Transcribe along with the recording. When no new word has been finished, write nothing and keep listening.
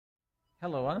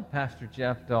Hello, I'm Pastor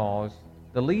Jeff Dawes,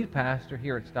 the lead pastor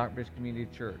here at Stockbridge Community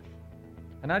Church.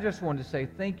 And I just wanted to say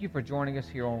thank you for joining us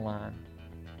here online.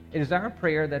 It is our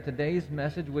prayer that today's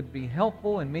message would be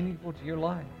helpful and meaningful to your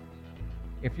life.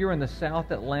 If you're in the South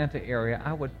Atlanta area,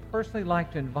 I would personally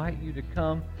like to invite you to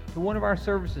come to one of our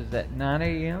services at 9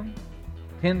 a.m.,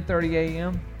 10:30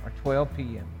 a.m., or 12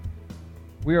 p.m.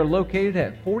 We are located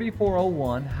at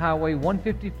 4401 Highway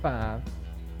 155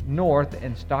 North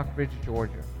in Stockbridge,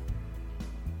 Georgia.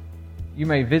 You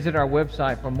may visit our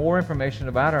website for more information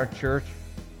about our church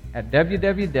at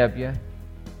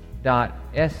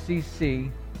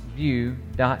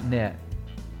www.sccview.net.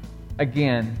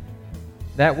 Again,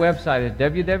 that website is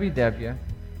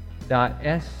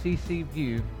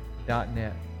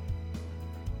www.sccview.net.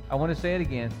 I want to say it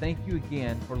again. Thank you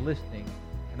again for listening,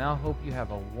 and I hope you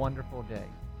have a wonderful day.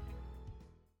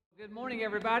 Good morning,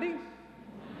 everybody.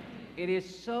 It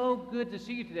is so good to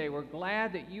see you today. We're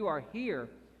glad that you are here.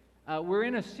 We're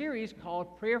in a series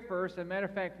called Prayer First. As a matter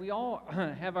of fact, we all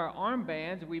have our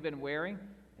armbands we've been wearing.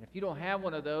 And if you don't have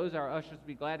one of those, our ushers will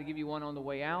be glad to give you one on the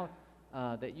way out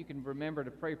that you can remember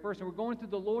to pray first. And we're going through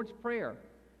the Lord's Prayer.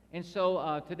 And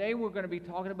so today we're going to be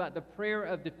talking about the prayer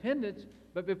of dependence.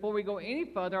 But before we go any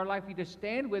further, I'd like you to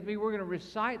stand with me. We're going to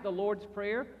recite the Lord's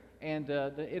Prayer. And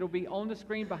it'll be on the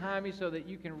screen behind me so that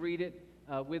you can read it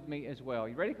with me as well.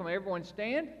 You ready? Come on, everyone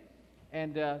stand.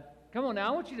 And come on now,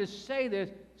 I want you to say this.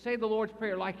 Say the Lord's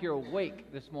Prayer like you're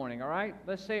awake this morning, all right?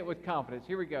 Let's say it with confidence.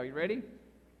 Here we go. You ready?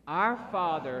 Our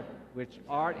Father, which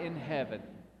art in heaven,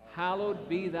 hallowed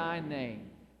be thy name.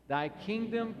 Thy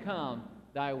kingdom come,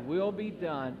 thy will be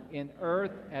done in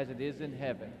earth as it is in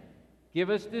heaven. Give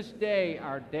us this day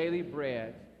our daily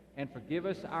bread, and forgive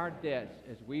us our debts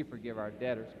as we forgive our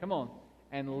debtors. Come on.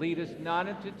 And lead us not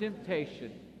into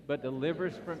temptation, but deliver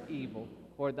us from evil.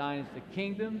 For thine is the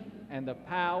kingdom and the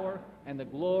power and the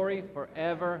glory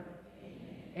forever.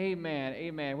 Amen.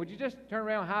 Amen. Would you just turn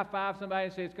around, high five somebody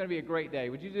and say it's going to be a great day?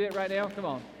 Would you do that right now? Come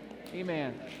on.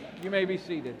 Amen. You may be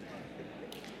seated.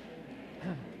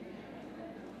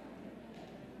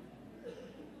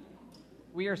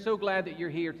 We are so glad that you're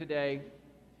here today.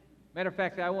 Matter of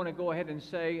fact, I want to go ahead and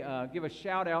say, give a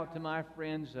shout out to my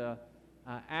friends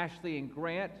Ashley and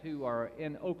Grant who are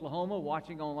in Oklahoma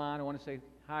watching online. I want to say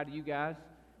hi to you guys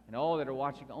and all that are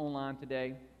watching online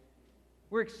today.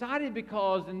 We're excited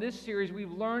because in this series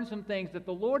we've learned some things, that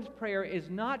the Lord's Prayer is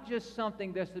not just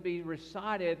something that's to be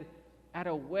recited at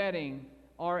a wedding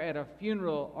or at a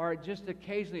funeral or just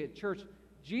occasionally at church.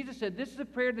 Jesus said this is a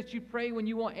prayer that you pray when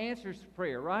you want answers to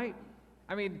prayer, right?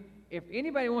 I mean, if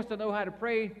anybody wants to know how to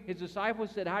pray, his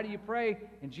disciples said, how do you pray?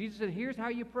 And Jesus said, here's how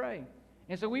you pray.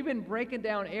 And so we've been breaking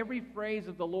down every phrase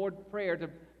of the Lord's Prayer to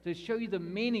show you the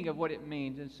meaning of what it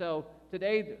means. And so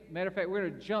today, matter of fact, we're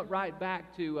going to jump right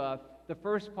back to the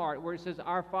first part where it says,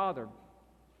 Our Father.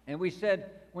 And we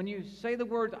said, when you say the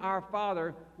words, Our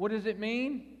Father, what does it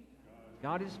mean?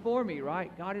 God is for me,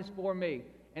 right? God is for me.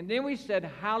 And then we said,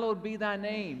 Hallowed be thy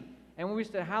name. And when we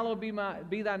said, Hallowed be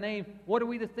thy name, what are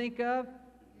we to think of?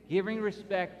 Giving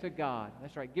respect to God.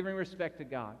 That's right, giving respect to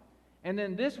God. And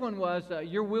then this one was,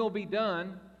 Your will be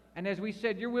done. And as we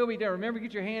said, Your will be done. Remember,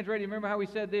 get your hands ready. Remember how we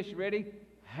said this? You ready?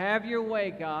 Have your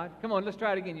way, God. Come on, let's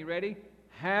try it again. You ready?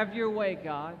 Have your way,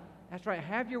 God. That's right,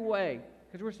 have your way.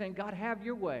 Because we're saying, God, have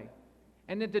your way.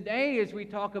 And then today, as we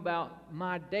talk about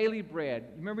my daily bread,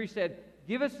 remember he said,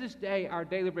 give us this day our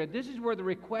daily bread. This is where the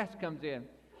request comes in.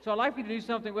 So I'd like you to do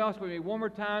something else with me one more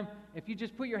time. If you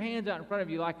just put your hands out in front of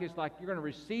you like it's like you're going to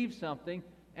receive something.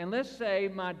 And let's say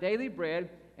my daily bread.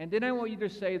 And then I want you to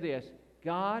say this.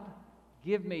 God,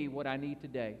 give me what I need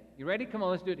today. You ready? Come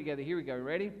on, let's do it together. Here we go.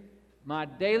 Ready? My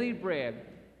daily bread.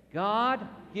 God,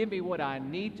 give me what I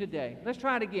need today. Let's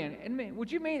try it again. And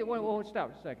would you mean it? Well,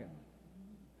 stop a second.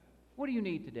 What do you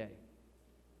need today?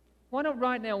 Why don't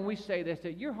right now when we say this,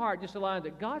 that your heart just aligns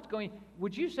that God's going,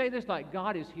 would you say this like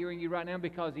God is hearing you right now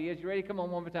because He is? You ready? Come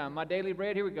on one more time. My daily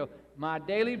bread. Here we go. My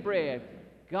daily bread.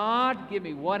 God, give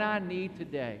me what I need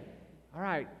today. All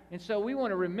right. And so we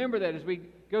want to remember that as we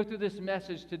go through this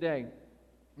message today.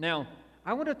 Now,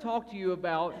 I want to talk to you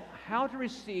about how to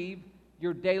receive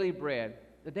your daily bread,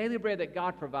 the daily bread that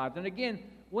God provides. And again,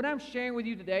 what I'm sharing with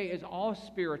you today is all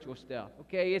spiritual stuff,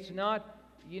 okay? It's not,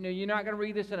 you're not going to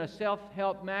read this in a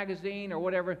self-help magazine or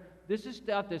whatever. This is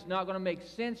stuff that's not going to make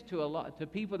sense to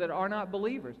people that are not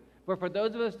believers. But for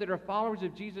those of us that are followers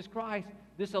of Jesus Christ,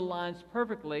 this aligns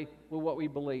perfectly with what we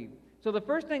believe. So the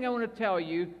first thing I want to tell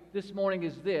you this morning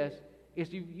is this,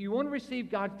 is you want to receive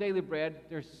God's daily bread,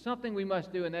 there's something we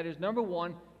must do, and that is, number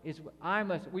one, is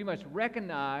we must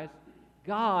recognize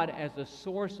God as the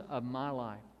source of my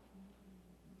life.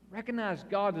 Recognize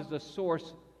God as the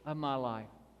source of my life.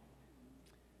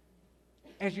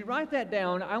 As you write that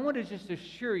down, I want to just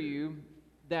assure you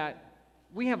that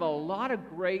we have a lot of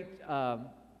great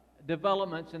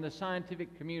developments in the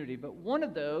scientific community, but one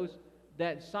of those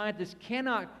that scientists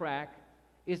cannot crack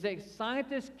is that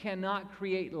scientists cannot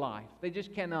create life. They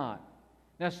just cannot.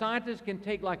 Now, scientists can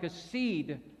take like a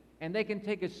seed, and they can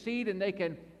take a seed and they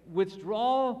can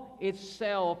withdraw its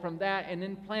cell from that and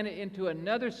then plant it into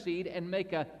another seed and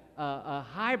make a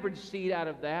hybrid seed out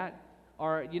of that,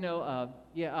 or,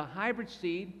 a hybrid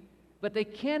seed, but they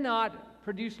cannot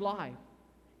produce life.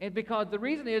 And because the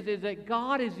reason is that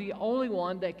God is the only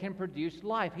one that can produce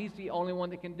life. He's the only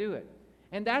one that can do it.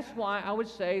 And that's why I would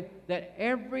say that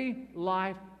every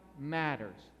life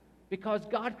matters, because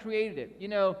God created it. You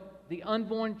know, the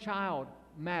unborn child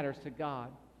matters to God.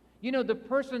 You know, the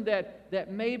person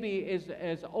that maybe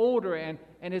is older and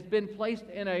has been placed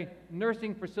in a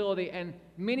nursing facility and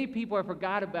many people have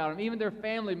forgot about them, even their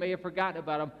family may have forgotten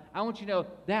about them, I want you to know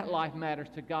that life matters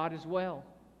to God as well.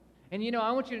 And, you know,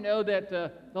 I want you to know that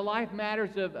the life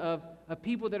matters of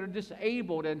people that are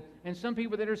disabled and some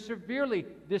people that are severely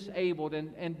disabled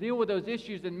and deal with those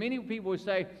issues. And many people would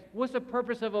say, what's the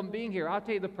purpose of them being here? I'll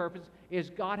tell you the purpose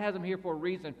is God has them here for a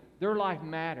reason. Their life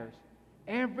matters.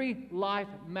 Every life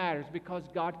matters because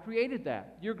God created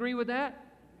that. You agree with that?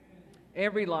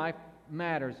 Every life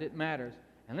matters. It matters.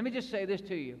 And let me just say this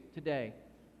to you today.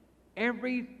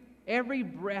 Every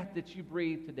breath that you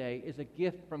breathe today is a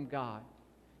gift from God.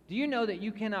 Do you know that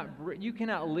you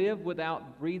cannot live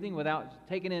without breathing, without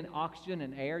taking in oxygen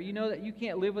and air? You know that you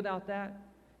can't live without that?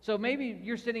 So maybe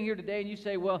you're sitting here today and you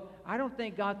say, well, I don't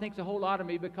think God thinks a whole lot of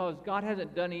me because God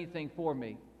hasn't done anything for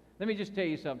me. Let me just tell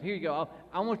you something. Here you go.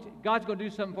 God's going to do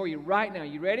something for you right now.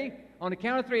 You ready? On the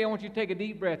count of 3, I want you to take a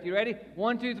deep breath. You ready?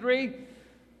 1, 2, 3.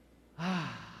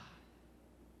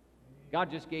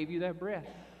 God just gave you that breath.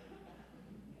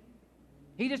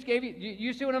 He just gave you.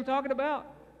 You see what I'm talking about?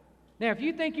 Now, if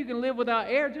you think you can live without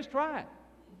air, just try it.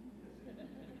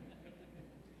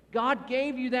 God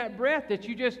gave you that breath that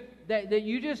you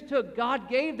just took. God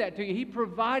gave that to you. He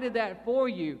provided that for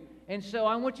you. And so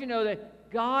I want you to know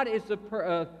that God is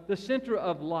the center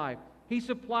of life. He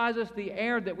supplies us the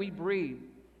air that we breathe.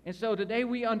 And so today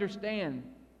we understand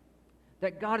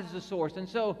that God is the source. And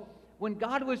so when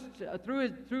God was,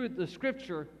 through the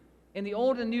Scripture in the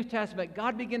Old and New Testament,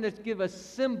 God began to give a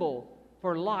symbol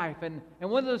for life. And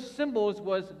one of those symbols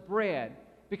was bread,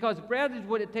 because bread is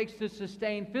what it takes to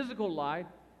sustain physical life,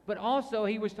 but also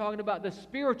he was talking about the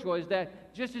spiritual, is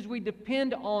that just as we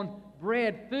depend on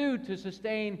bread, food, to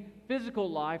sustain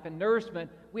physical life and nourishment,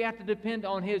 we have to depend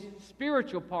on his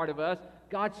spiritual part of us,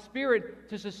 God's Spirit,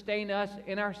 to sustain us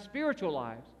in our spiritual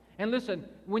lives. And listen,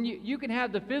 when you can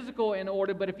have the physical in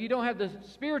order, but if you don't have the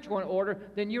spiritual in order,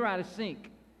 then you're out of sync.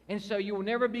 And so you will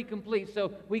never be complete.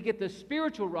 So we get the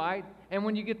spiritual right, and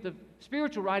when you get the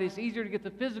spiritual right, it's easier to get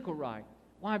the physical right.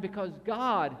 Why? Because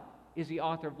God is the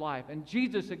author of life. And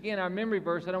Jesus, again, our memory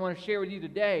verse that I want to share with you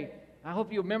today, I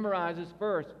hope you'll memorize this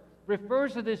verse,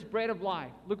 refers to this bread of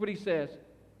life. Look what he says.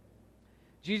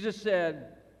 Jesus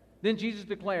said, then Jesus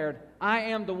declared, I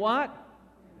am the what?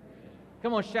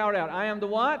 Come on, shout out. I am the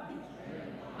what?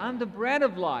 I'm the bread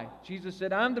of life. Jesus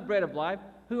said, I'm the bread of life.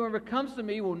 Whoever comes to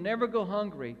me will never go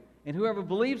hungry, and whoever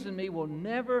believes in me will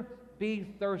never be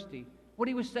thirsty. What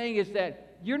he was saying is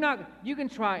that you can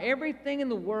try everything in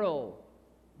the world,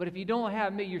 but if you don't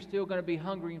have me, you're still going to be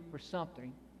hungry for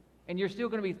something, and you're still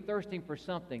going to be thirsting for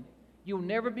something. You'll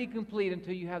never be complete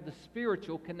until you have the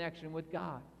spiritual connection with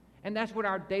God. And that's what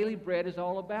our daily bread is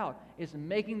all about, is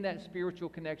making that spiritual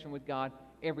connection with God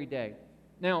every day.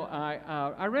 Now,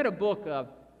 I read a book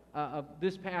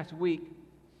this past week,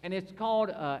 and it's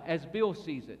called As Bill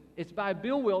Sees It. It's by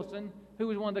Bill Wilson, who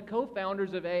was one of the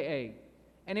co-founders of AA.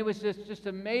 And it was just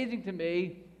amazing to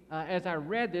me as I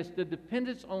read this, the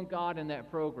dependence on God in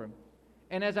that program.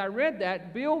 And as I read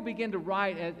that, Bill began to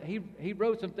write, he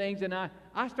wrote some things, and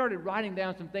I started writing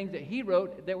down some things that he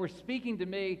wrote that were speaking to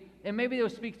me, and maybe they'll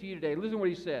speak to you today. Listen to what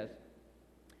he says.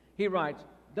 He writes,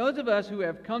 those of us who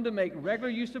have come to make regular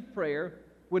use of prayer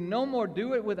would no more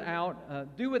do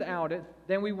without it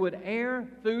than we would air,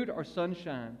 food, or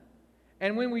sunshine.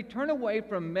 And when we turn away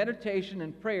from meditation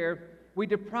and prayer, we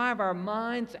deprive our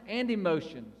minds and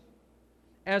emotions.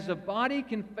 As the body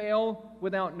can fail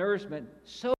without nourishment,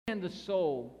 so can the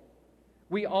soul.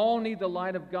 We all need the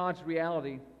light of God's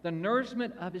reality, the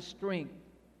nourishment of his strength.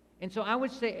 And so I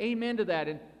would say amen to that.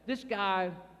 And this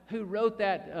guy who wrote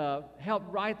that,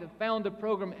 helped found the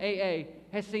program AA,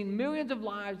 has seen millions of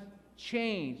lives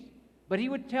changed. But he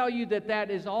would tell you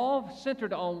that is all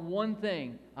centered on one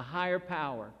thing, a higher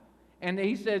power. And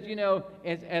he says, you know,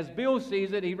 as Bill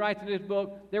sees it, he writes in his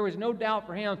book, there is no doubt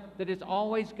for him that it's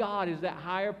always God is that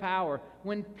higher power.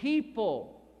 When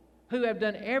people who have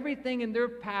done everything in their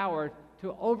power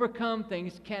to overcome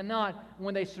things cannot,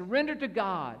 when they surrender to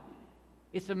God,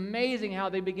 it's amazing how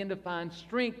they begin to find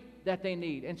strength that they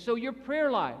need. And so your prayer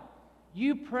life,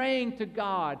 you praying to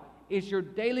God, is your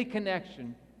daily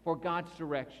connection for God's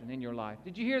direction in your life.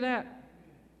 Did you hear that?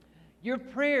 Your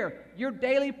prayer, your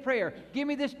daily prayer. Give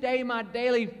me this day my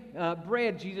daily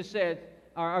bread, Jesus said,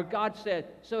 or God said.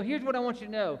 So here's what I want you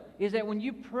to know, is that when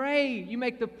you pray, you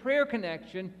make the prayer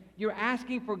connection, you're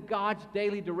asking for God's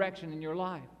daily direction in your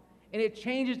life. And it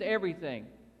changes everything.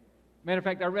 Matter of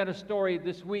fact, I read a story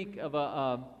this week of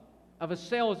a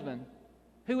salesman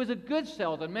who was a good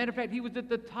salesman. Matter of fact, he was at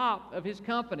the top of his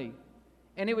company.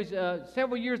 And it was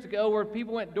several years ago where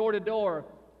people went door to door.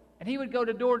 And he would go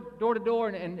to door to door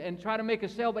and try to make a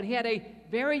sale, but he had a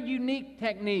very unique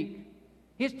technique.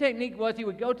 His technique was he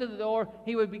would go to the door,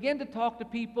 he would begin to talk to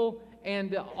people,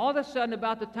 and all of a sudden,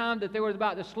 about the time that they were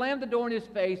about to slam the door in his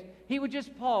face, he would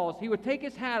just pause. He would take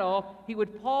his hat off, he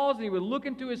would pause, and he would look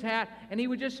into his hat, and he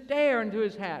would just stare into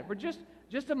his hat for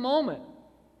just a moment.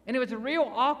 And it was a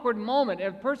real awkward moment.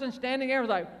 And a person standing there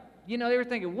was like, you know, they were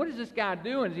thinking, what is this guy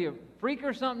doing? Is he a freak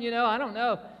or something? You know, I don't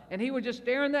know. And he would just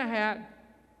stare in the hat,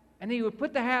 and he would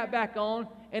put the hat back on,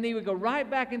 and he would go right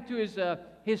back into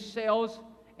his sales,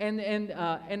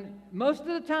 and most of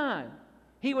the time,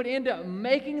 he would end up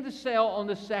making the sale on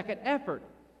the second effort.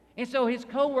 And so his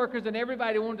coworkers and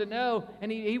everybody wanted to know,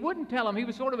 and he wouldn't tell them. He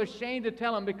was sort of ashamed to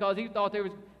tell them because he thought they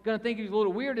was going to think he was a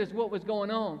little weird as what was going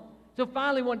on. So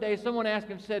finally one day, someone asked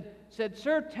him, said,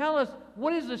 "Sir, tell us,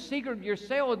 what is the secret of your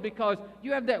sales? Because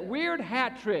you have that weird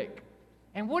hat trick.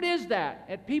 And what is that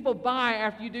that people buy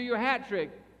after you do your hat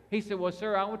trick?" He said, "Well,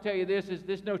 sir, I will tell you this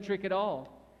is no trick at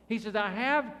all." He says, "I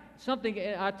have something,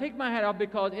 I take my hat off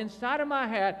because inside of my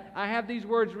hat, I have these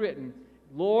words written,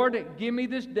 'Lord, give me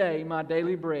this day my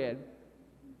daily bread.'"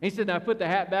 He said, "Now put the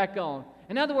hat back on."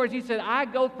 In other words, he said, I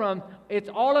go from it's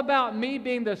all about me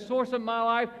being the source of my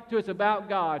life to it's about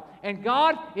God. And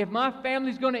God, if my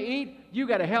family's going to eat, you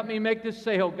got to help me make this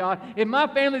sale, God. If my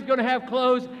family's going to have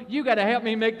clothes, you got to help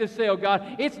me make this sale,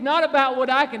 God. It's not about what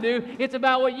I can do. It's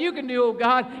about what you can do, oh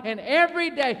God. And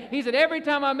every day, he said, every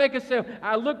time I make a sale,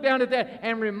 I look down at that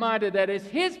and reminded that it's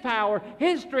his power,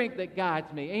 his strength that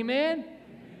guides me. Amen?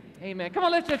 Amen. Come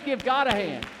on, let's just give God a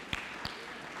hand.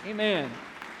 Amen.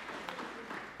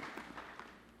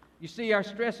 You see, our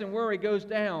stress and worry goes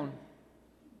down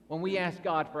when we ask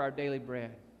God for our daily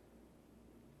bread.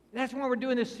 That's why we're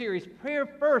doing this series. Prayer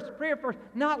first,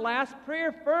 not last,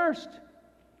 prayer first.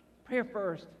 Prayer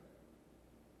first.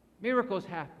 Miracles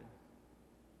happen.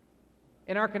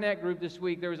 In our Connect group this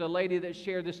week, there was a lady that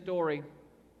shared this story.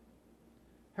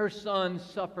 Her son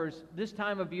suffers this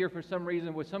time of year for some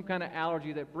reason with some kind of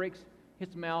allergy that breaks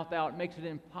his mouth out, makes it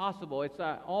impossible. It's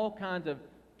all kinds of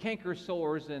canker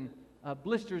sores and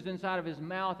blisters inside of his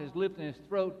mouth, his lips, and his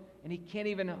throat, and he can't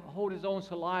even hold his own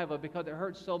saliva because it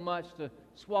hurts so much to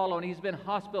swallow, and he's been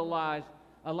hospitalized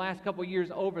the last couple of years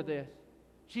over this.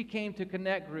 She came to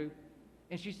Connect Group,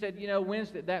 and she said, you know,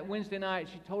 that Wednesday night,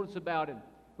 she told us about it.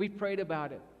 We prayed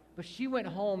about it. But she went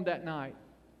home that night,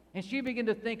 and she began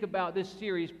to think about this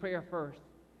series, Prayer First.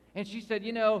 And she said,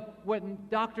 you know, what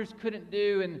doctors couldn't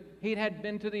do, and he had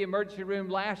been to the emergency room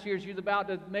last year. She was about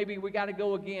to, maybe we got to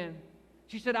go again.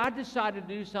 She said, I decided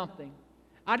to do something.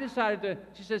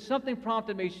 She said, something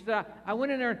prompted me. She said, I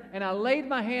went in there and I laid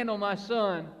my hand on my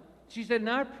son. She said, and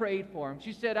I prayed for him.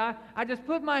 She said, I just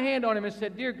put my hand on him and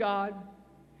said, Dear God,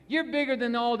 you're bigger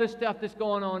than all this stuff that's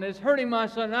going on. It's hurting my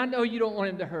son, and I know you don't want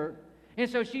him to hurt. And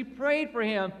so she prayed for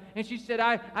him, and she said,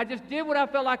 I just did what I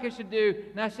felt like I should do.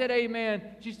 And I said, amen.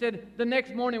 She said, the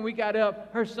next morning we got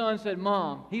up, her son said,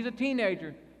 Mom, he's a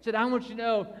teenager, said, I want you to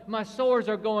know my sores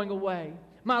are going away.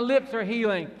 My lips are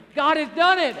healing. God has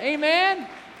done it. Amen?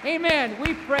 Amen.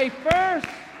 We pray first.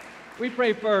 We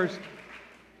pray first.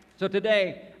 So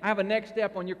today, I have a next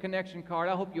step on your connection card.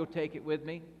 I hope you'll take it with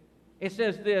me. It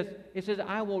says this. It says,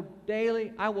 I will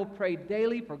pray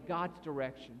daily for God's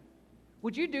direction.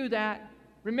 Would you do that?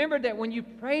 Remember that when you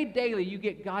pray daily, you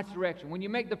get God's direction. When you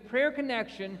make the prayer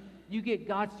connection, you get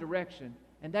God's direction.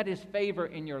 And that is favor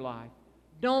in your life.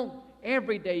 Don't,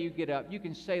 every day you get up, you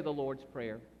can say the Lord's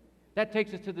Prayer. That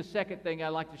takes us to the second thing I'd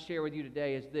like to share with you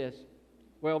today is this.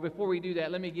 Well, before we do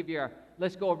that, let me give you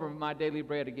let's go over my daily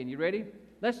bread again. You ready?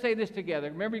 Let's say this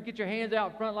together. Remember, you get your hands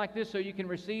out front like this so you can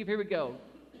receive. Here we go.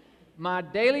 My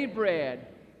daily bread.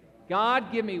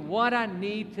 God, give me what I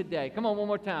need today. Come on, one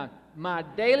more time. My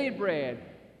daily bread.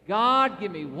 God,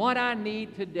 give me what I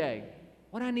need today.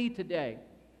 What I need today.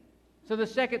 So the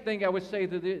second thing I would say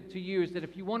to you is that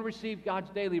if you want to receive God's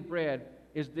daily bread,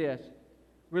 is this: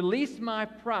 release my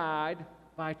pride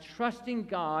by trusting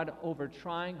God over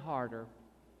trying harder.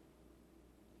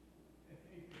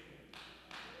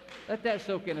 Let that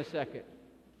soak in a second.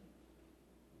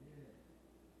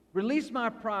 Release my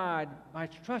pride by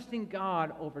trusting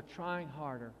God over trying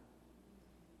harder.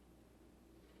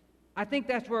 I think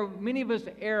that's where many of us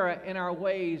err in our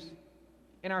ways,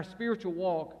 in our spiritual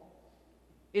walk,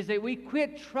 is that we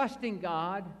quit trusting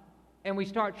God and we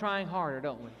start trying harder,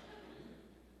 don't we?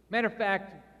 Matter of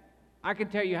fact, I can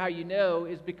tell you how you know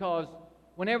is because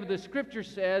whenever the Scripture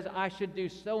says I should do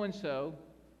so-and-so,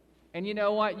 and you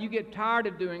know what? You get tired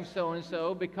of doing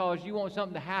so-and-so because you want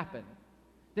something to happen.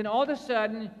 Then all of a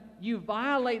sudden, you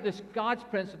violate this God's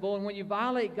principle, and when you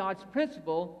violate God's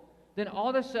principle, then all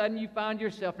of a sudden you find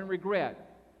yourself in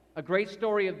regret. A great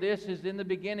story of this is in the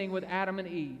beginning with Adam and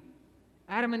Eve.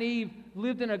 Adam and Eve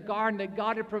lived in a garden that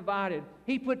God had provided.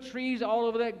 He put trees all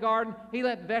over that garden. He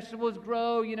let vegetables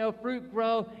grow, fruit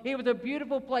grow. It was a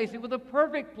beautiful place. It was a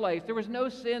perfect place. There was no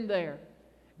sin there.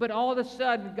 But all of a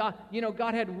sudden,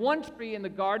 God had one tree in the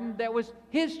garden that was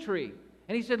His tree.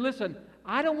 And He said, listen,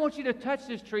 I don't want you to touch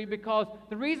this tree because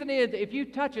the reason is if you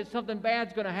touch it, something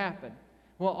bad's going to happen.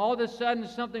 Well, all of a sudden,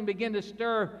 something began to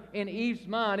stir in Eve's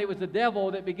mind. It was the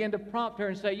devil that began to prompt her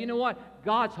and say, you know what?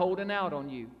 God's holding out on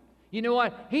you. You know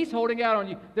what? He's holding out on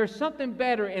you. There's something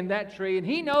better in that tree, and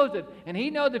He knows it. And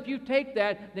He knows if you take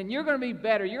that, then you're going to be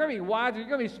better. You're going to be wiser. You're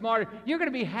going to be smarter. You're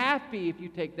going to be happy if you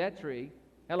take that tree.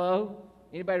 Hello?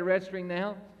 Anybody registering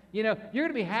now? You're going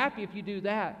to be happy if you do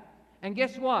that. And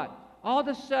guess what? All of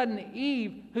a sudden,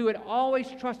 Eve, who had always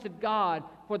trusted God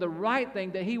for the right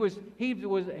thing, that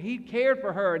He cared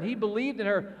for her and He believed in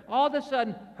her, all of a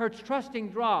sudden, her trusting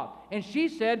dropped. And she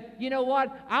said, you know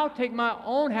what? I'll take my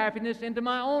own happiness into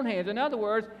my own hands. In other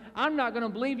words, I'm not going to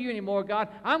believe you anymore, God.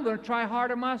 I'm going to try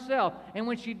harder myself. And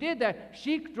when she did that,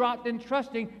 she dropped in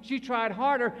trusting. She tried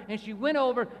harder, and she went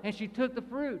over and she took the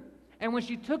fruit. And when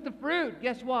she took the fruit,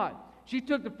 guess what? She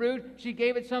took the fruit, she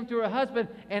gave it some to her husband,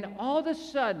 and all of a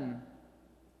sudden,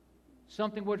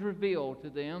 something was revealed to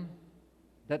them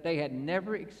that they had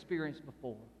never experienced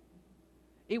before.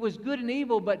 It was good and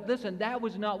evil, but listen, that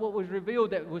was not what was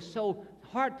revealed that was so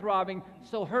heart-throbbing,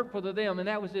 so hurtful to them, and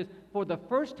that was this: for the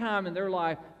first time in their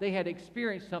life, they had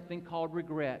experienced something called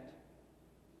regret.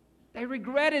 They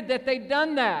regretted that they'd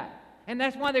done that. And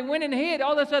that's why they went and hid.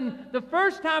 All of a sudden, the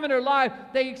first time in their life,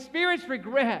 they experienced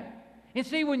regret. And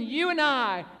see, when you and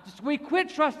I, we quit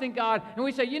trusting God and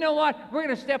we say, you know what, we're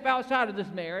going to step outside of this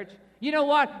marriage. You know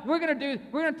what, we're going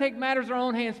to take matters in our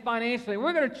own hands financially.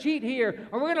 We're going to cheat here,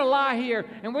 or we're going to lie here,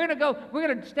 and we're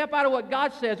going to step out of what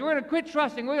God says. We're going to quit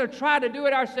trusting. We're going to try to do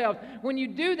it ourselves. When you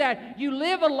do that, you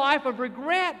live a life of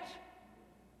regret.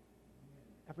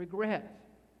 Of regret.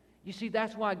 You see,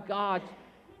 that's why God,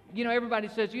 everybody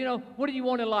says, what do you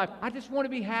want in life? I just want to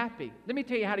be happy. Let me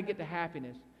tell you how to get to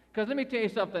happiness. Because let me tell you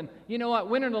something. You know what?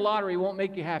 Winning the lottery won't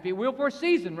make you happy. It will for a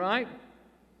season, right?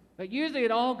 But usually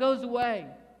it all goes away.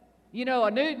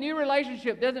 A new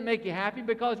relationship doesn't make you happy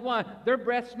because, why? Their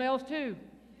breath smells too. Do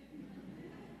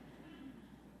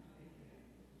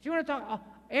you want to talk?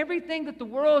 Everything that the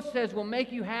world says will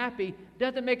make you happy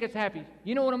doesn't make us happy.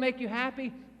 You know what will make you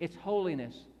happy? It's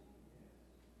holiness.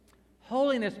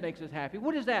 Holiness makes us happy.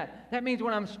 What is that? That means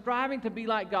when I'm striving to be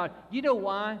like God. You know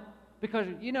why? Because,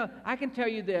 I can tell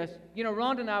you this.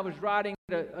 Rhonda and I was riding,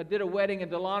 did a wedding in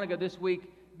Dahlonega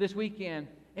this weekend,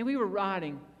 and we were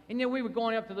riding. And we were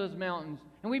going up to those mountains.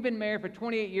 And we've been married for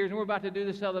 28 years, and we're about to do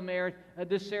this other marriage,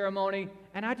 this ceremony.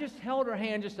 And I just held her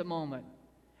hand just a moment.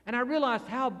 And I realized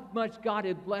how much God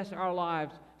had blessed our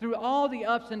lives through all the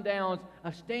ups and downs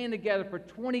of staying together for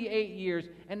 28 years,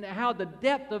 and how the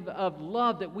depth of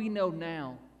love that we know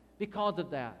now because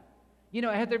of that.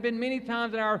 Have there been many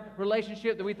times in our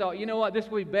relationship that we thought, you know what, this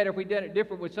would be better if we did it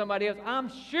different with somebody else? I'm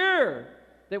sure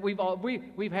that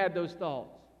we've had those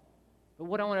thoughts. But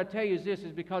what I want to tell you is this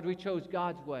is because we chose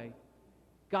God's way,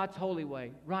 God's holy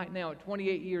way. Right now, at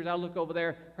 28 years, I look over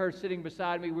there, her sitting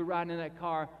beside me, we're riding in that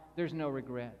car, there's no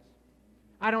regrets.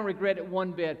 I don't regret it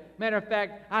one bit. Matter of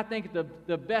fact, I think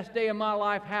the best day of my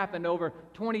life happened over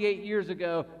 28 years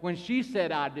ago when she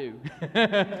said I do.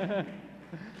 You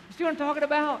see what I'm talking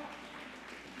about?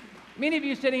 Many of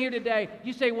you sitting here today,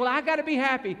 you say, well, I got to be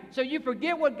happy. So you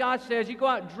forget what God says. You go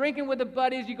out drinking with the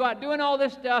buddies. You go out doing all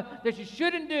this stuff that you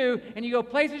shouldn't do. And you go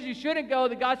places you shouldn't go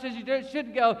that God says you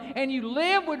shouldn't go. And you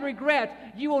live with regrets.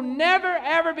 You will never,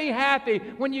 ever be happy.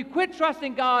 When you quit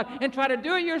trusting God and try to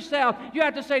do it yourself, you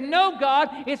have to say, no, God,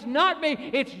 it's not me.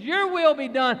 It's your will be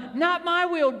done, not my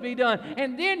will be done.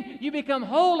 And then you become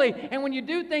holy. And when you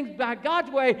do things by God's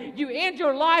way, you end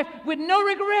your life with no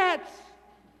regrets.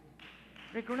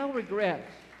 No regrets.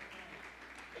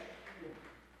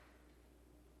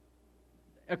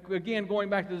 Again, going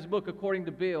back to this book, according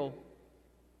to Bill,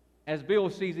 as Bill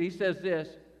sees it, he says this.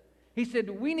 He said,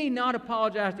 we need not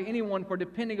apologize to anyone for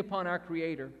depending upon our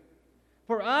Creator.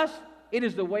 For us, it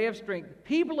is the way of strength.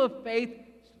 People of faith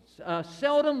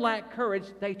seldom lack courage.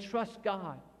 They trust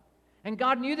God. And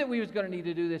God knew that we was going to need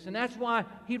to do this. And that's why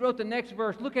He wrote the next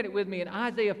verse. Look at it with me in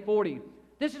Isaiah 40.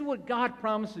 This is what God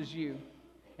promises you.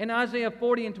 In Isaiah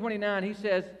 40 and 29, He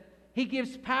says, He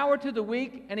gives power to the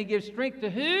weak, and He gives strength to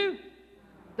who?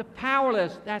 The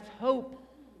powerless. That's hope.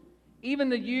 Even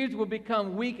the youths will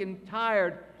become weak and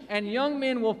tired, and young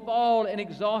men will fall in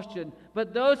exhaustion.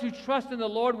 But those who trust in the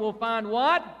Lord will find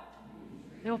what?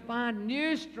 They'll find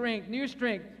new strength, new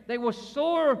strength. They will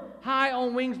soar high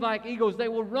on wings like eagles. They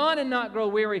will run and not grow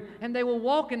weary, and they will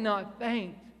walk and not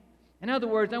faint. In other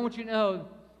words, I want you to know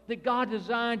that God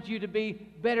designed you to be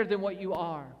better than what you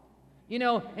are. You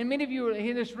know, and many of you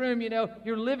in this room, you know,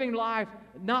 you're living life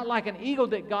not like an eagle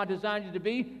that God designed you to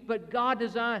be, but God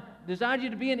designed you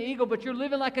to be an eagle, but you're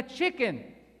living like a chicken.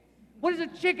 What does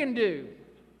a chicken do?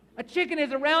 A chicken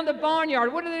is around the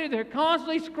barnyard. What do? They're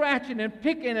constantly scratching and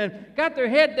picking and got their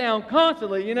head down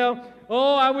constantly, you know.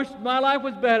 Oh, I wish my life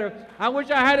was better. I wish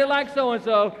I had it like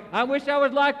so-and-so. I wish I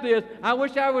was like this. I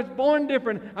wish I was born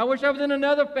different. I wish I was in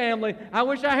another family. I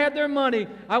wish I had their money.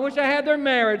 I wish I had their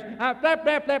marriage. Blah,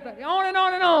 blah, blah, blah. On and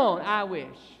on and on. I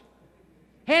wish.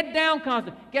 Head down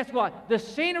constantly. Guess what? The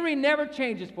scenery never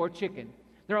changes for a chicken.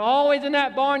 They're always in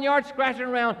that barnyard scratching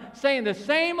around, saying the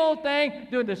same old thing,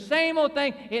 doing the same old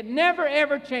thing. It never,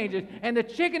 ever changes. And the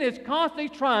chicken is constantly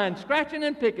trying, scratching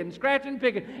and picking, scratching and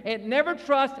picking. It never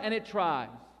trusts, and it tries.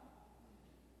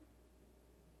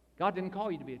 God didn't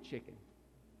call you to be a chicken.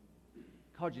 He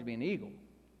called you to be an eagle.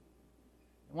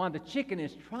 And while the chicken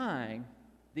is trying,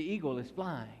 the eagle is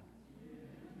flying.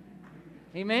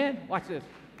 Amen? Watch this.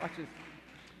 Watch this.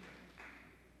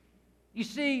 You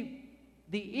see,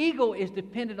 the eagle is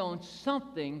dependent on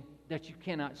something that you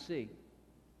cannot see.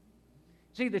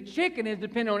 See, the chicken is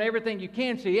dependent on everything you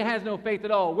can see. It has no faith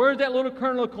at all. Where's that little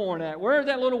kernel of corn at? Where's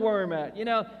that little worm at? You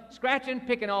know, scratching,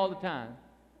 picking all the time.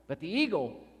 But the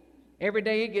eagle, every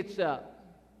day it gets up.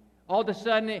 All of a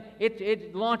sudden,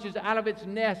 it launches out of its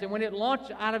nest. And when it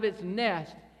launches out of its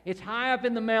nest, it's high up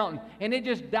in the mountain, and it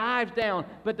just dives down.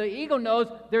 But the eagle knows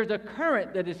there's a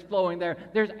current that is flowing there.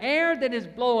 There's air that is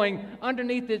blowing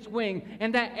underneath its wing,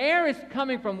 and that air is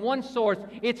coming from one source,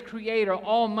 its Creator,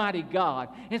 Almighty God.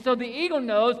 And so the eagle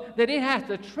knows that it has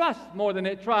to trust more than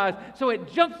it tries. So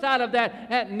it jumps out of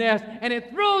that nest, and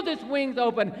it throws its wings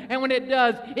open. And when it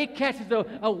does, it catches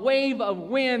a wave of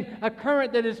wind, a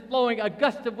current that is flowing, a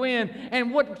gust of wind.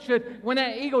 And when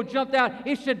that eagle jumped out,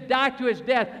 it should die to its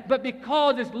death. But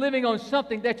because it's living on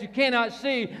something that you cannot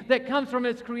see, that comes from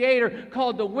its Creator,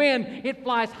 called the wind, it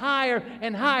flies higher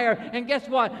and higher. And guess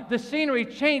what? The scenery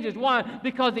changes. Why?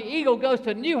 Because the eagle goes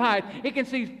to new heights. It can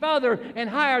see further and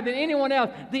higher than anyone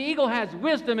else. The eagle has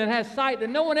wisdom and has sight that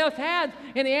no one else has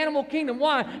in the animal kingdom.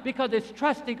 Why? Because it's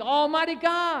trusting Almighty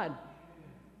God.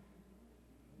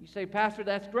 You say, Pastor,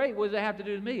 that's great. What does that have to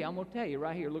do with me? I'm going to tell you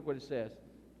right here. Look what it says.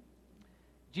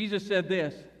 Jesus said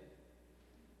this.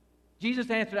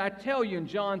 Jesus answered, I tell you in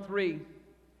John 3,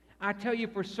 I tell you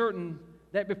for certain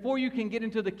that before you can get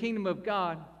into the kingdom of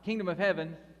God, kingdom of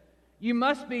heaven, you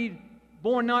must be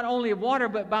born not only of water,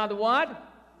 but by the what?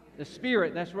 The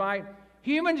Spirit, that's right.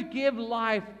 Humans give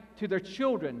life to their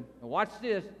children. Now watch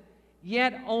this.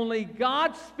 Yet only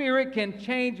God's Spirit can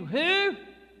change who?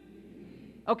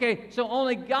 Okay, so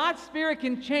only God's Spirit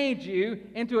can change you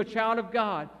into a child of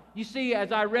God. You see,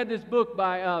 as I read this book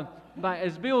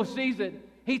as Bill sees it,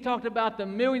 he talked about the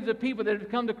millions of people that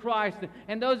have come to Christ,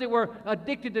 and those that were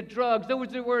addicted to drugs, those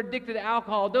that were addicted to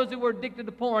alcohol, those that were addicted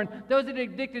to porn, those that were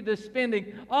addicted to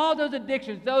spending, all those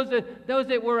addictions, those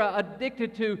that were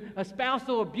addicted to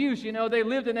spousal abuse. You know, they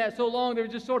lived in that so long, they were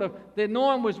just sort of, the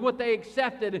norm was what they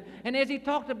accepted. And as he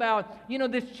talked about, you know,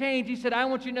 this change, he said, I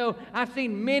want you to know, I've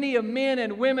seen many of men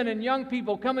and women and young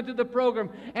people come into the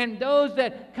program, and those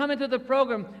that come into the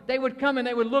program, they would come and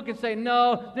they would look and say,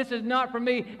 no, this is not for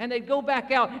me, and they'd go back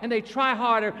back out and they try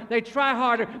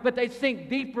harder, but they sink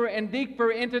deeper and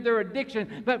deeper into their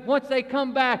addiction. But once they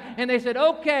come back and they said,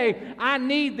 okay, I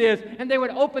need this, and they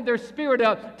would open their spirit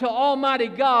up to Almighty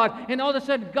God, and all of a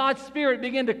sudden God's Spirit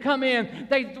began to come in.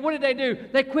 What did they do?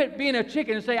 They quit being a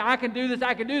chicken and say, I can do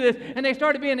this, and they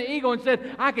started being an eagle and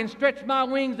said, I can stretch my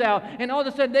wings out. And all of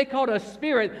a sudden they called a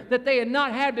spirit that they had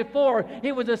not had before.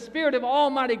 It was a spirit of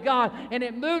Almighty God, and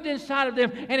it moved inside of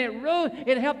them, and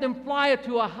it helped them fly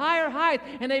to a higher height,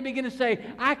 and they began to say,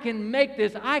 I can make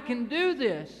this, I can do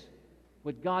this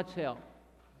with God's help.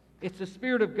 It's the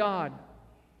Spirit of God.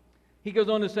 He goes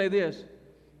on to say this,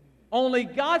 only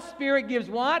God's Spirit gives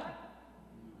what?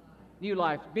 New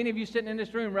life. Many of you sitting in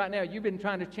this room right now, you've been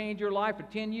trying to change your life for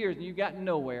 10 years and you've gotten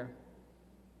nowhere.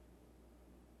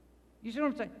 You see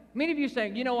what I'm saying? Many of you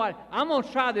saying, you know what, I'm going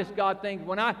to try this God thing.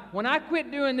 When I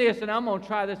quit doing this, and I'm going to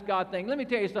try this God thing. Let me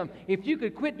tell you something. If you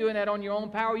could quit doing that on your own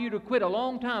power, you'd have quit a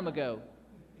long time ago.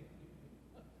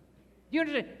 You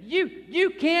understand? You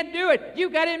can't do it.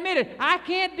 You've got to admit it. I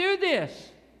can't do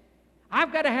this.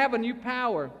 I've got to have a new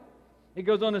power. It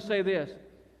goes on to say this.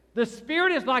 The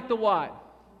Spirit is like the what?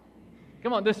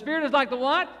 Come on, the Spirit is like the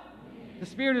what? The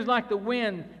Spirit is like the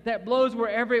wind that blows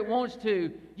wherever it wants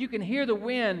to. You can hear the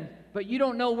wind, but you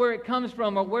don't know where it comes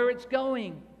from or where it's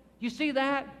going. You see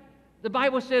that? The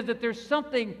Bible says that there's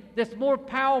something that's more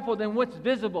powerful than what's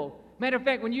visible. Matter of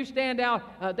fact, when you stand out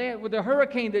with the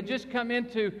hurricane that just come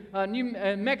into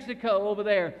Mexico over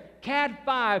there, Cat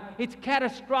 5, it's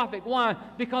catastrophic. Why?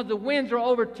 Because the winds are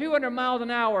over 200 miles an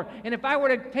hour. And if I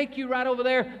were to take you right over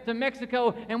there to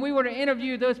Mexico and we were to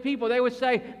interview those people, they would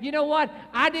say, you know what?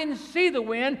 I didn't see the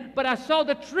wind, but I saw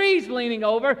the trees leaning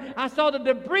over. I saw the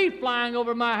debris flying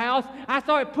over my house. I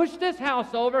saw it push this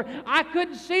house over. I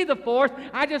couldn't see the force.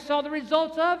 I just saw the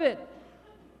results of it.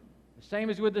 The same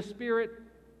as with the Spirit.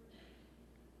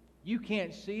 You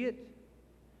can't see it.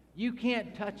 You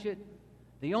can't touch it.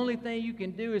 The only thing you can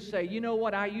do is say, you know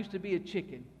what, I used to be a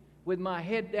chicken with my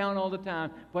head down all the time,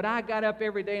 but I got up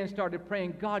every day and started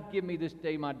praying, God, give me this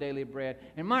day my daily bread.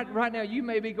 And right now you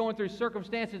may be going through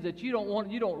circumstances that you don't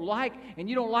like, and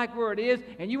you don't like where it is,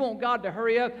 and you want God to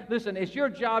hurry up. Listen, it's your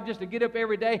job just to get up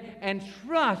every day and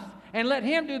trust and let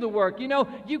Him do the work. You know,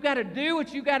 you got to do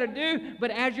what you got to do,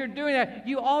 but as you're doing that,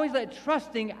 you always let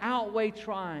trusting outweigh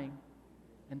trying.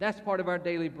 And that's part of our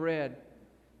daily bread.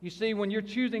 You see, when you're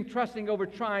choosing trusting over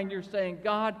trying, you're saying,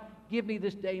 God, give me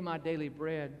this day my daily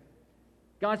bread.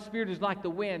 God's Spirit is like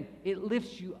the wind. It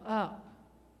lifts you up.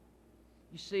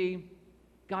 You see,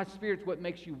 God's Spirit's what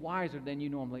makes you wiser than you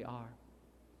normally are.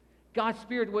 God's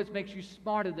Spirit is what makes you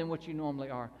smarter than what you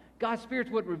normally are. God's Spirit's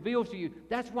what reveals to you.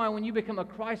 That's why when you become a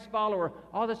Christ follower,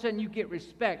 all of a sudden you get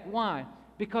respect. Why?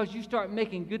 Because you start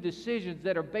making good decisions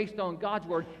that are based on God's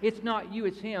Word. It's not you,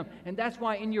 it's Him. And that's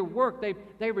why in your work,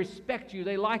 they respect you,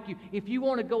 they like you. If you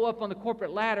want to go up on the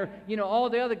corporate ladder, you know,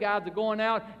 all the other guys are going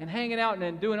out and hanging out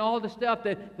and doing all the stuff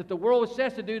that the world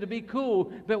says to do to be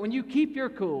cool. But when you keep your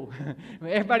cool,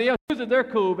 everybody else loses their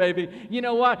cool, baby. You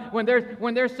know what? When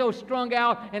they're so strung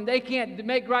out and they can't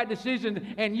make right decisions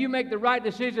and you make the right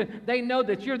decision, they know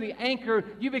that you're the anchor.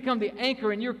 You become the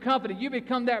anchor in your company. You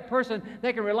become that person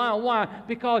they can rely on. Why?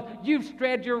 Because you've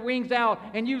spread your wings out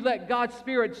and you let God's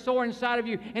Spirit soar inside of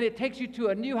you, and it takes you to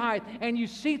a new height, and you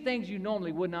see things you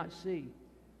normally would not see,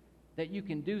 that you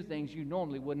can do things you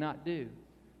normally would not do,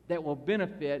 that will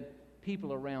benefit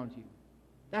people around you.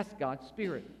 That's God's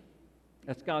Spirit.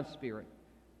 That's God's Spirit.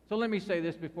 So let me say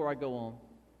this before I go on.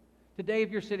 Today, if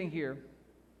you're sitting here,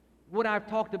 what I've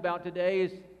talked about today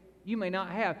is you may not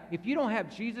have. If you don't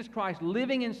have Jesus Christ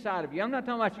living inside of you, I'm not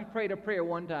talking about you prayed a prayer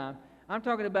one time. I'm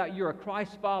talking about you're a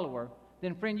Christ follower,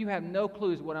 then friend, you have no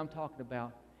clues what I'm talking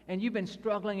about. And you've been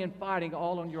struggling and fighting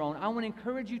all on your own. I want to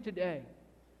encourage you today.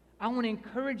 I want to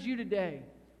encourage you today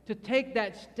to take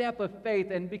that step of faith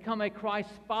and become a Christ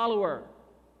follower.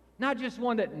 Not just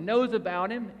one that knows about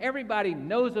Him. Everybody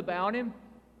knows about Him,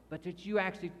 but that you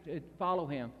actually follow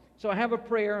Him. So I have a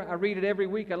prayer. I read it every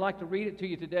week. I'd like to read it to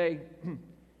you today.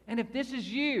 And if this is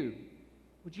you,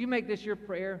 would you make this your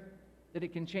prayer that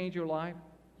it can change your life?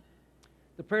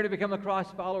 The prayer to become a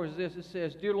Christ follower is this. It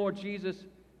says, Dear Lord Jesus,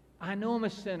 I know I'm a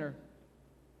sinner,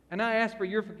 and I ask for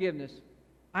your forgiveness.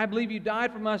 I believe you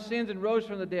died for my sins and rose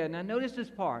from the dead. Now notice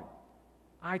this part.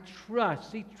 I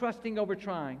trust. See, trusting over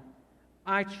trying.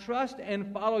 I trust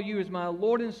and follow you as my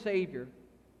Lord and Savior.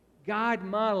 Guide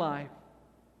my life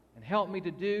and help me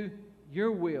to do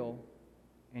your will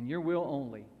and your will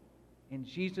only. In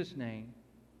Jesus' name,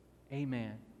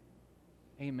 amen.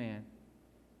 Amen.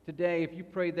 Today, if you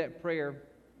prayed that prayer,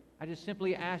 I just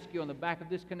simply ask you on the back of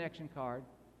this connection card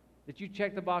that you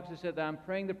check the box that says that I'm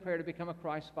praying the prayer to become a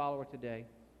Christ follower today.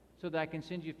 so that I can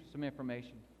send you some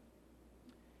information.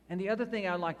 And the other thing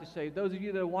I'd like to say, those of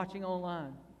you that are watching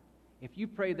online, if you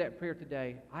prayed that prayer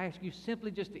today, I ask you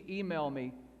simply just to email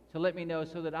me to let me know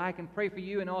so that I can pray for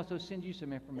you and also send you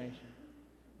some information.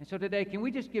 And so today, can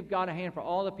we just give God a hand for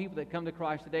all the people that come to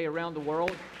Christ today around the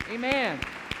world? Amen.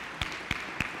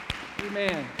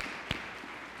 Amen.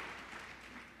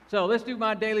 So let's do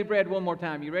my daily bread one more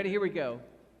time. You ready? Here we go.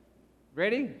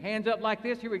 Ready? Hands up like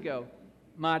this. Here we go.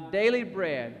 My daily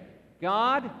bread.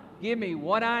 God, give me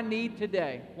what I need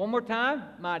today. One more time.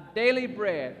 My daily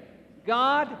bread.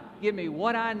 God, give me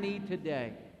what I need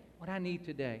today. What I need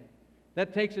today.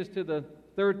 That takes us to the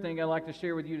third thing I'd like to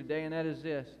share with you today, and that is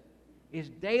this. Is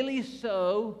daily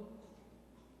sow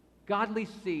godly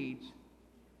seeds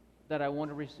that I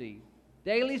want to receive.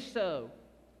 Daily sow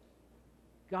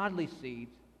godly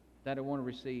seeds that I want to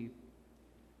receive.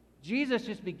 Jesus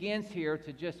just begins here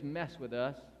to just mess with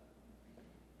us.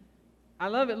 I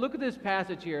love it. Look at this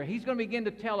passage here. He's going to begin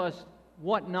to tell us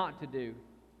what not to do.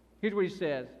 Here's what he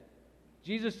says.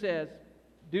 Jesus says,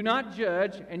 do not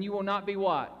judge, and you will not be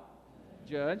what?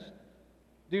 Judged.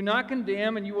 Do not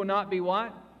condemn, and you will not be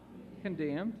what?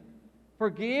 Condemned.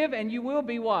 Forgive, and you will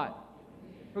be what?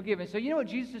 Forgiven. So you know what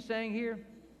Jesus is saying here?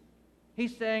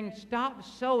 He's saying, stop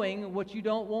sowing what you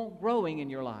don't want growing in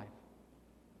your life.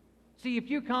 See,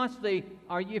 if you constantly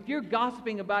if you're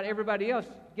gossiping about everybody else,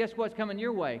 guess what's coming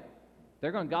your way?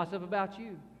 They're going to gossip about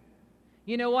you.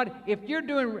 You know what? If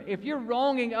you're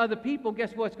wronging other people,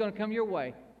 guess what's going to come your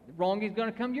way? Wrong is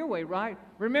going to come your way, right?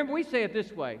 Remember, we say it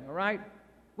this way, all right?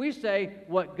 We say,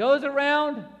 what goes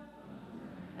around,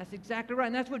 that's exactly right.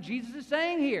 And that's what Jesus is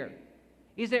saying here.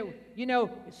 Is that,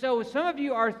 so some of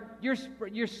you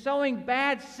you're sowing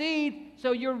bad seed,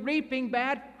 so you're reaping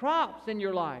bad crops in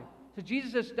your life. So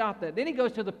Jesus says, stop that. Then he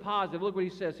goes to the positive. Look what he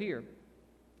says here.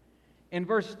 In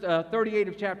verse 38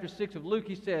 of chapter 6 of Luke,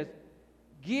 he says,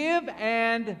 give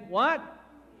and what?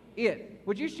 It.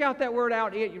 Would you shout that word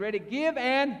out, it? You ready? Give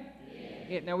and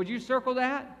it. Now, would you circle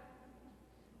that?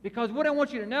 Because what I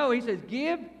want you to know, he says,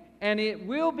 give and it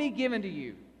will be given to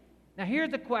you. Now,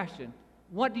 here's the question.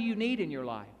 What do you need in your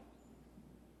life?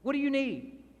 What do you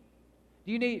need?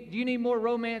 Do you need more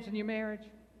romance in your marriage?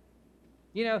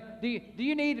 Do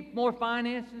you need more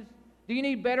finances? Do you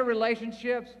need better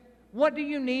relationships? What do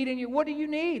you need what do you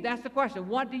need? That's the question.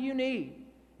 What do you need?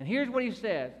 And here's what he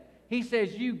says. He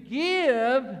says, you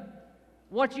give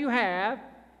what you have,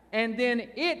 and then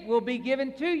it will be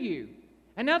given to you.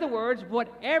 In other words,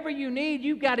 whatever you need,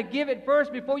 you've got to give it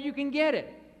first before you can get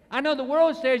it. I know the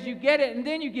world says you get it and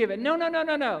then you give it.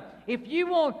 No. If you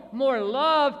want more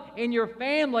love in your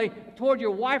family toward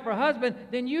your wife or husband,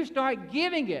 then you start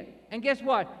giving it. And guess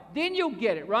what? Then you'll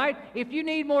get it, right? If you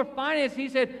need more finance, he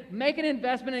said, make an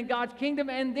investment in God's kingdom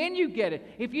and then you get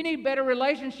it. If you need better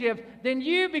relationships, then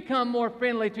you become more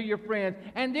friendly to your friends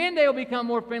and then they'll become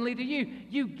more friendly to you.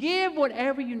 You give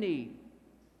whatever you need.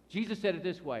 Jesus said it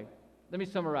this way. Let me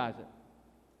summarize it.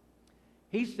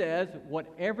 He says,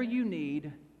 whatever you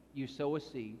need, you sow a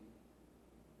seed.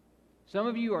 Some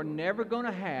of you are never going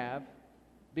to have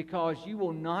because you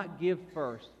will not give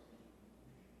first.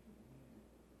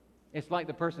 It's like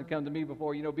the person come to me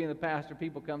before, being the pastor,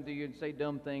 people come to you and say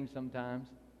dumb things sometimes.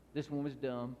 This one was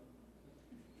dumb.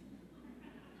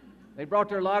 They brought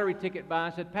their lottery ticket by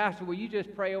and said, Pastor, will you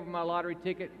just pray over my lottery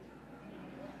ticket?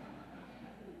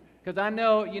 Because I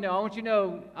know, I want you to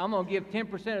know, I'm going to give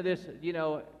 10% of this,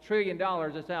 $1 trillion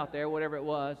that's out there, whatever it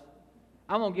was.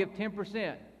 I'm going to give 10%.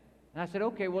 And I said,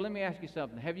 okay, well, let me ask you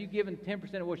something. Have you given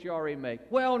 10% of what you already make?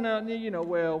 Well, no,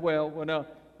 no.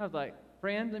 I was like,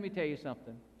 friend, let me tell you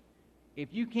something.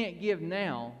 If you can't give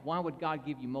now, why would God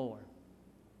give you more?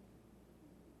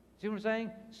 See what I'm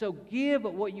saying? So give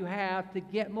what you have to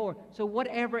get more. So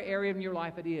whatever area in your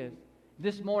life it is.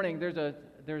 This morning, there's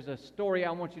a story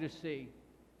I want you to see.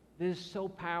 This is so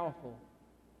powerful.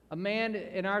 A man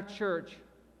in our church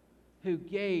who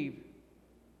gave,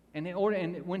 and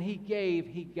when he gave,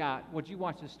 he got. Would you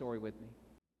watch this story with me?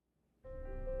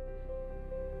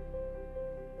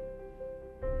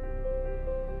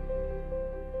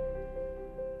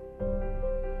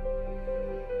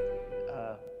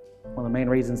 One of the main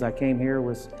reasons I came here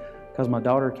was because my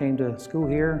daughter came to school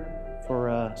here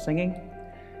for singing.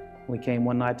 We came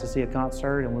one night to see a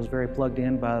concert and was very plugged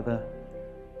in by the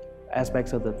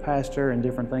aspects of the pastor and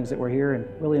different things that were here and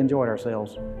really enjoyed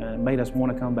ourselves, and it made us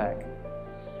want to come back.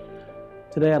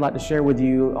 Today I'd like to share with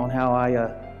you on how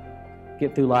I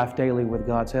get through life daily with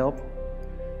God's help,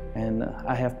 and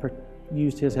I have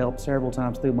used His help several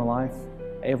times through my life.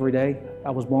 Every day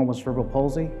I was born with cerebral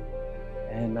palsy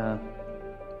and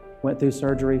went through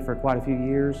surgery for quite a few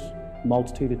years,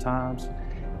 multitude of times,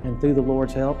 and through the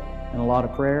Lord's help and a lot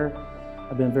of prayer,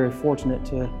 I've been very fortunate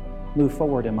to move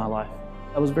forward in my life.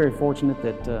 I was very fortunate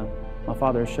that my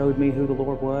father showed me who the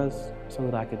Lord was so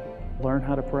that I could learn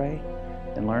how to pray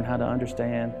and learn how to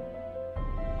understand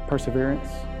perseverance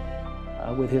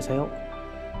with his help.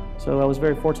 So I was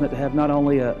very fortunate to have not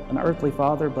only an earthly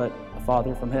father, but a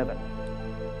father from heaven,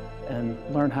 and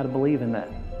learn how to believe in that.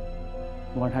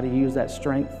 Learn how to use that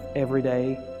strength every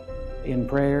day in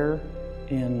prayer,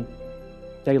 in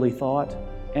daily thought,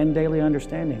 and daily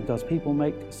understanding, because people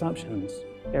make assumptions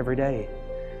every day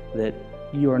that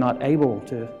you are not able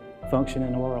to function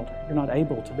in the world. You're not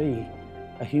able to be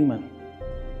a human.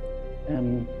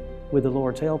 And with the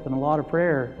Lord's help and a lot of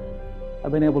prayer,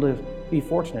 I've been able to be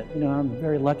fortunate. You know, I'm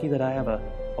very lucky that I have a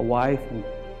wife and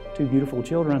 2 beautiful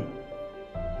children.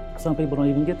 Some people don't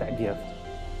even get that gift,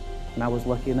 and I was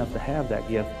lucky enough to have that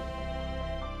gift.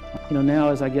 You know, now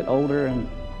as I get older and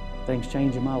things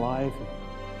change in my life,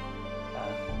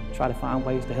 try to find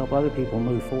ways to help other people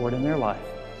move forward in their life.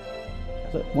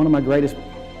 So one of my greatest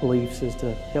beliefs is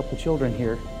to help the children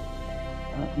here,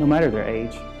 no matter their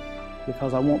age,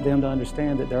 because I want them to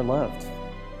understand that they're loved.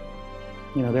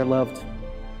 You know, they're loved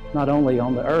not only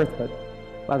on the earth, but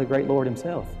by the great Lord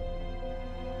himself.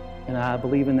 And I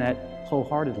believe in that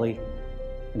wholeheartedly,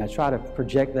 and I try to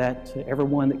project that to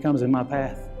everyone that comes in my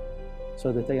path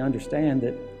so that they understand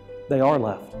that they are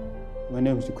loved. My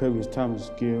name is Jaquavius Thomas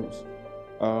Gibbs.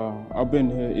 I've been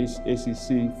here at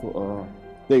ACC for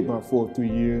about 4 or 3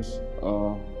 years.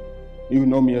 You can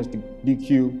know me as the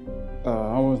DQ.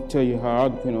 I want to tell you how I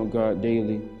depend on God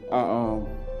daily.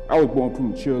 I was born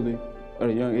prematurely at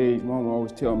a young age. Mama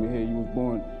always tell me, hey, you was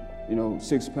born,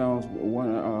 6 pounds,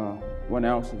 1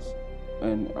 ounces.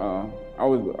 And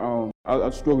I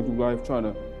struggled through life trying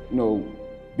to,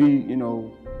 be,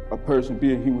 a person,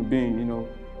 be a human being,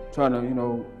 trying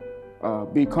to,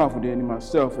 be confident in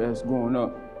myself as growing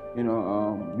up,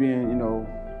 being,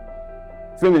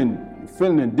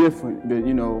 feeling indifferent, but,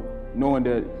 knowing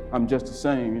that I'm just the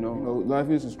same, life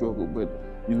is a struggle, but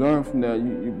you learn from that,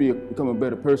 you become a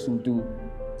better person through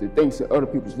the things that other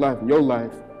people's life and your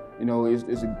life,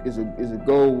 is a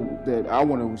goal that I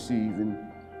want to receive, and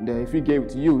that if he gave it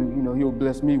to you, he'll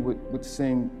bless me with the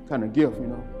same kind of gift,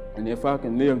 And if I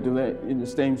can live in the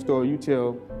same story you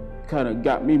tell, kind of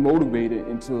got me motivated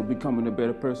into becoming a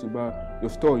better person by your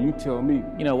story you tell me.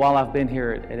 While I've been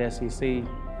here at SEC,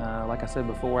 like I said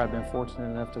before, I've been fortunate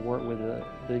enough to work with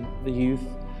the youth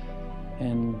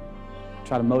and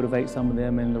try to motivate some of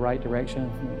them in the right direction.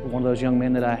 One of those young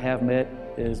men that I have met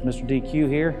is Mr. DQ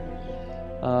here.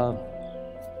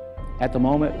 At the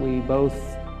moment, we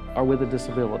both are with a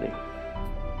disability,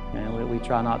 and we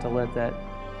try not to let that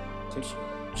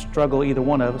struggle either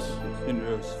one of us.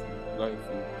 Hinder us in life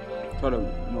and try to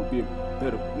be a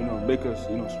better, make us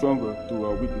stronger through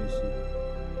our weakness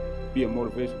and be a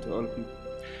motivation to other people.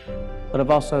 But I've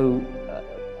also,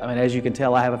 as you can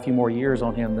tell, I have a few more years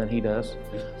on him than he does.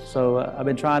 So I've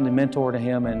been trying to mentor to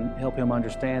him and help him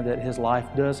understand that his life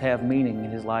does have meaning,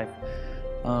 and his life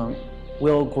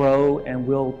will grow and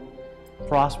will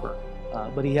prosper.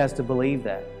 But he has to believe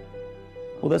that.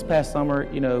 Well, this past summer,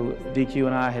 DQ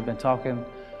and I had been talking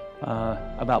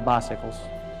about bicycles,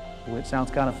 which sounds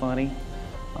kind of funny,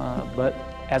 but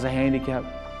as a handicapped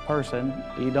person,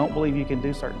 you don't believe you can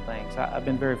do certain things. I've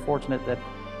been very fortunate that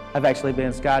I've actually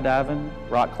been skydiving,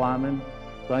 rock climbing,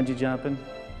 bungee jumping,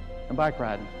 and bike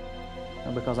riding,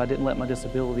 because I didn't let my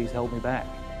disabilities hold me back.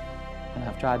 And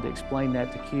I've tried to explain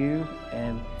that to Q,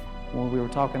 and when we were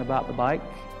talking about the bike,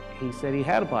 he said he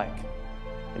had a bike,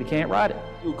 but he can't ride it.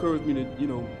 You encouraged me to,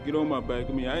 get on my bike.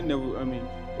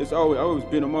 It's always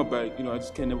been on my bike, I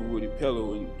just can't never really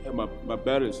pedal and have my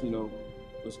balance,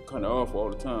 was kind of off all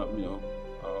the time,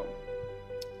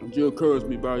 And Jill encouraged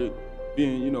me by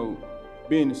being,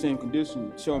 being in the same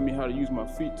condition, showing me how to use my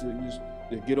feet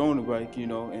to get on the bike,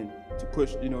 and to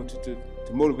push, to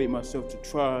motivate myself to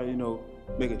try,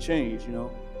 make a change,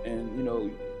 and,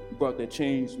 you brought that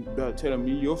change by telling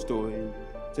me your story and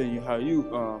telling you how you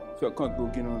felt comfortable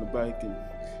getting on the bike. And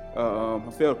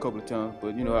I failed a couple of times,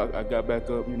 but, I got back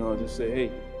up, I just say,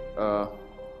 hey,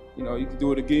 you can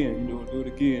do it again, do it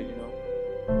again,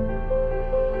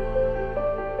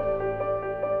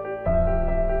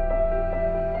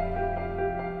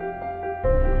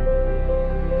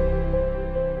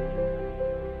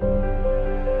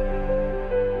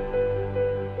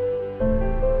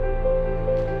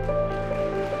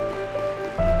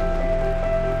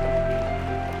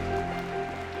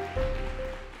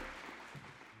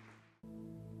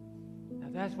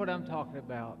 That's what I'm talking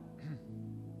about.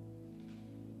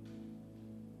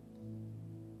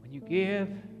 When you give,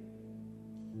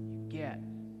 you get.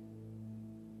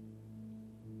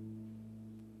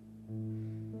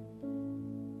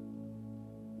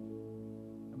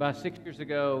 About 6 years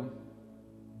ago,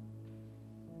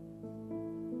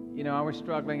 I was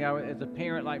struggling. As a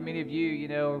parent, like many of you,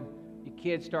 your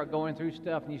kids start going through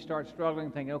stuff and you start struggling,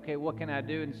 thinking, okay, what can I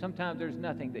do? And sometimes there's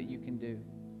nothing that you can do.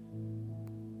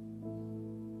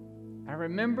 I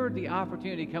remembered the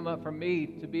opportunity come up for me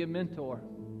to be a mentor.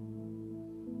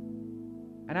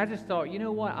 And I just thought, you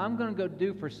know what? I'm going to go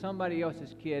do for somebody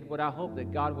else's kid what I hope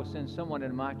that God will send someone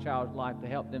into my child's life to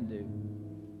help them do.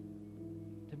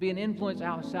 To be an influence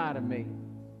outside of me.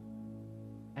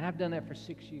 And I've done that for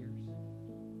 6 years.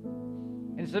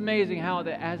 And it's amazing how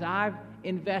that as I've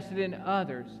invested in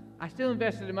others, I still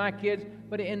invested in my kids,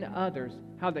 but in others,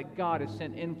 how that God has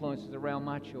sent influences around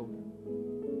my children.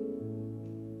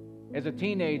 As a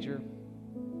teenager,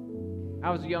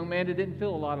 I was a young man that didn't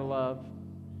feel a lot of love.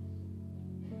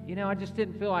 I just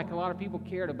didn't feel like a lot of people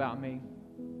cared about me.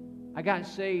 I got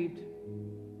saved,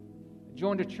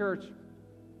 joined a church,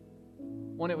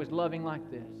 one that was loving like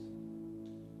this.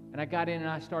 And I got in and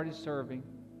I started serving.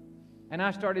 And I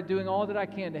started doing all that I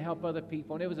can to help other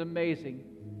people. And it was amazing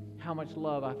how much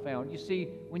love I found. You see,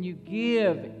 when you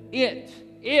give, it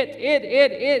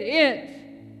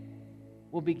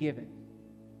will be given.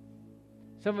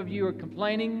 Some of you are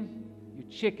complaining, you're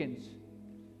chickens.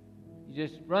 You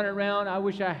just run around, I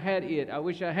wish I had it, I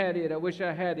wish I had it, I wish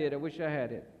I had it, I wish I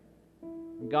had it.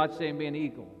 And God's saying, be an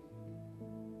eagle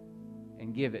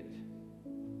and give it,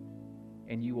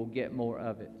 and you will get more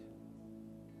of it.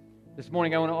 This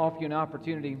morning I want to offer you an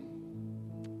opportunity.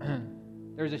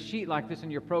 There's a sheet like this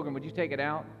in your program. Would you take it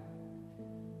out?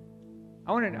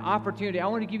 I want to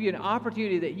give you an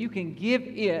opportunity that you can give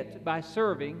it by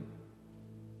serving.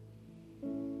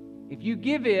 If you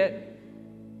give it,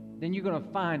 then you're going to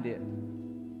find it.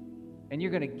 And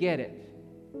you're going to get it.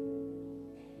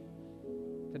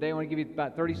 Today I want to give you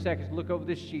about 30 seconds to look over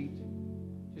this sheet.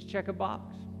 Just check a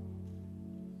box.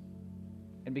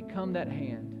 And become that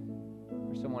hand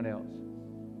for someone else.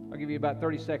 I'll give you about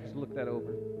 30 seconds to look that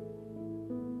over.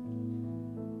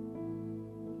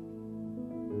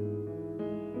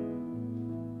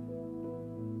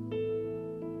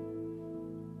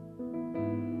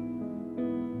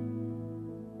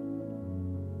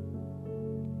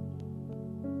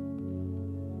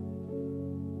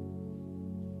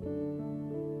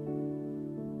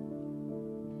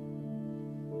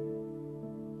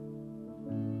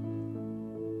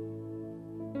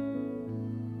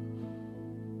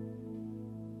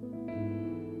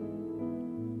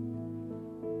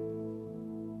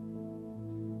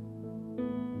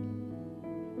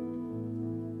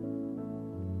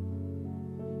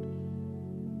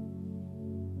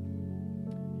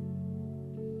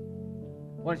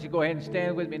 Why don't you go ahead and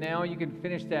stand with me now? You can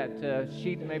finish that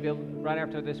sheet maybe right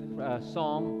after this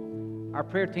song. Our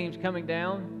prayer team's coming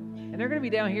down, and they're going to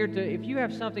be down here if you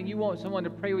have something you want someone to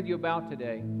pray with you about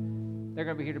today, they're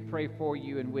going to be here to pray for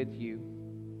you and with you.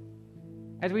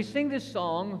 As we sing this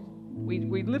song,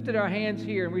 we lifted our hands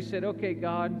here and we said, okay,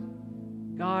 God,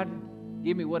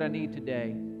 give me what I need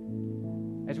today.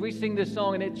 As we sing this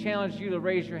song and it challenged you to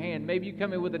raise your hand, maybe you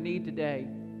come in with a need today.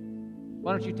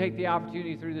 Why don't you take the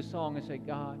opportunity through this song and say,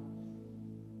 God,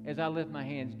 as I lift my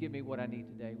hands, give me what I need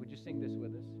today. Would you sing this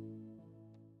with us?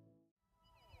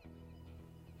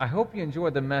 I hope you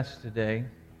enjoyed the message today.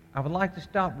 I would like to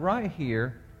stop right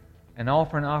here and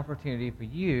offer an opportunity for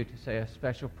you to say a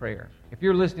special prayer. If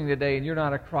you're listening today and you're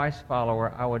not a Christ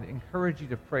follower, I would encourage you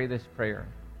to pray this prayer.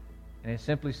 And it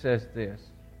simply says this: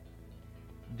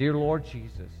 Dear Lord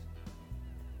Jesus,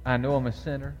 I know I'm a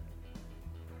sinner,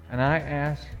 and I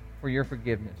ask for your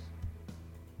forgiveness.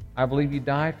 I believe you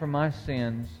died for my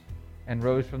sins and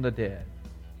rose from the dead.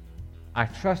 I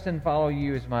trust and follow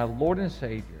you as my Lord and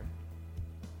Savior.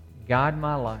 Guide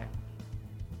my life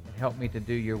and help me to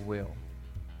do your will.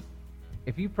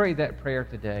 If you prayed that prayer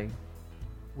today,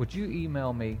 would you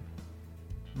email me?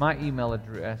 My email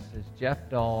address is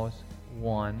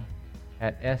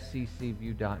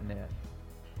jeffdawes1@sccview.net.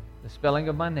 The spelling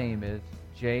of my name is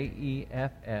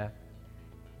JEFFDAWS,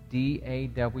 1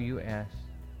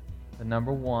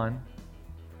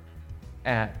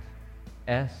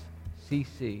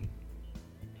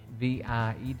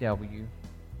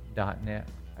 @sccview.net.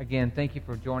 Again, thank you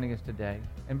for joining us today.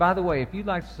 And by the way, if you'd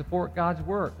like to support God's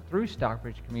work through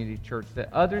Stockbridge Community Church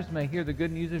that others may hear the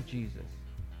good news of Jesus,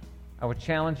 I would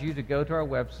challenge you to go to our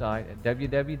website at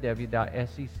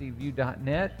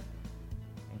www.sccview.net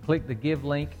and click the Give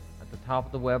link at the top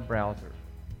of the web browser.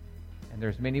 And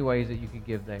there's many ways that you can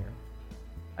give there.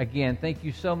 Again, thank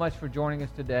you so much for joining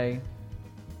us today.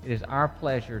 It is our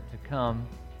pleasure to come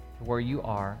to where you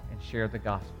are and share the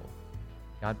gospel.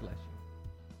 God bless you.